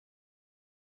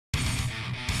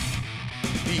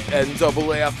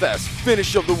NAAFS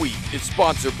Finish of the Week is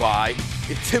sponsored by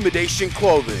Intimidation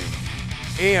Clothing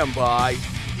and by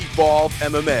Evolve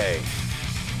MMA.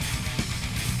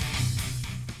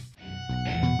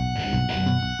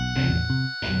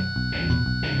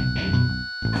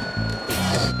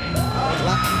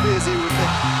 Busy with it.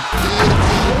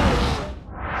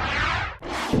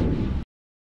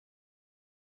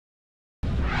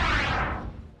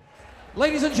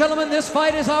 Ladies and gentlemen, this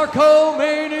fight is our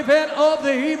co-main event of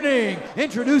the evening.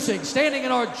 Introducing, standing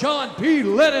in our John P.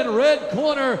 Lennon red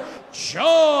corner,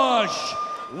 Josh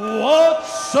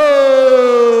Watson.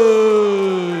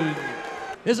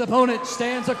 His opponent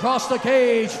stands across the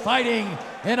cage, fighting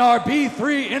in our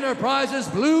B3 Enterprises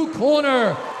blue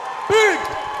corner, Big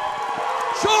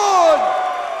John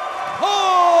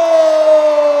Hawk.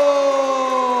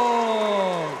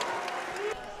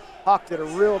 Hawk did a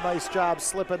real nice job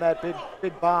slipping that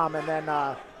big bomb and then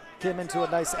came into a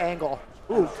nice angle.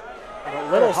 Ooh, and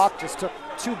a little Hawk just took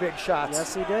two big shots.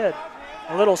 Yes, he did.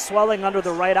 A little swelling under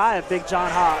the right eye of Big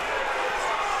John Hawk.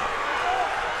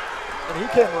 And he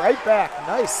came right back.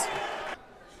 Nice.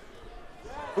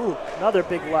 Ooh, another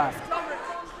big left.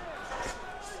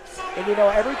 And you know,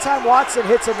 every time Watson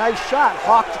hits a nice shot,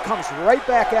 Hawk comes right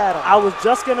back at him. I was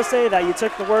just going to say that. You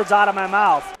took the words out of my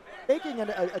mouth. Making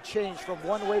a change from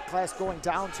one weight class going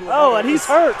down to another. Oh, and he's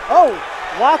hurt. Oh,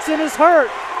 Watson is hurt.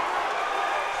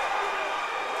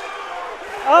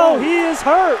 Oh, he is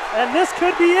hurt. And this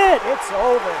could be it. It's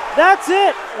over. That's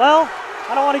it. Well,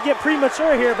 I don't want to get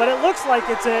premature here, but it looks like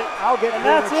it's it. I'll get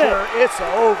premature. It's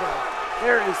over.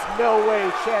 There is no way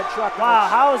Chad Truck. Wow,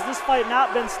 how has this fight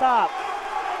not been stopped?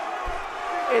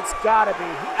 It's got to be.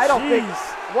 I don't think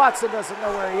Watson doesn't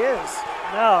know where he is.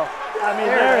 No. I mean,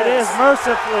 there it is.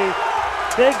 Mercifully,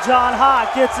 Big John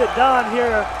Hawk gets it done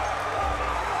here.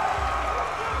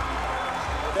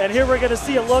 And here we're going to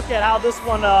see a look at how this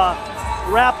one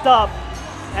wrapped up.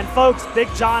 And folks,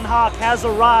 Big John Hawk has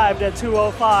arrived at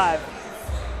 205.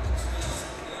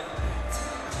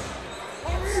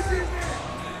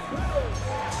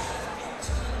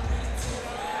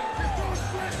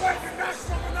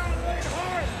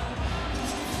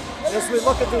 As we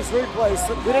look at these replays,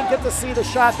 we didn't get to see the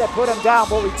shot that put him down,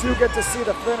 but we do get to see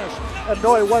the finish. And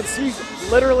boy, once he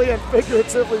literally and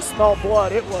figuratively smelled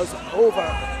blood, it was over.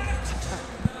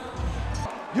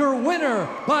 Your winner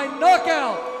by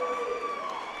knockout,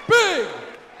 Big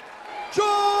John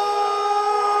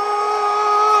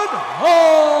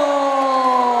Hawk.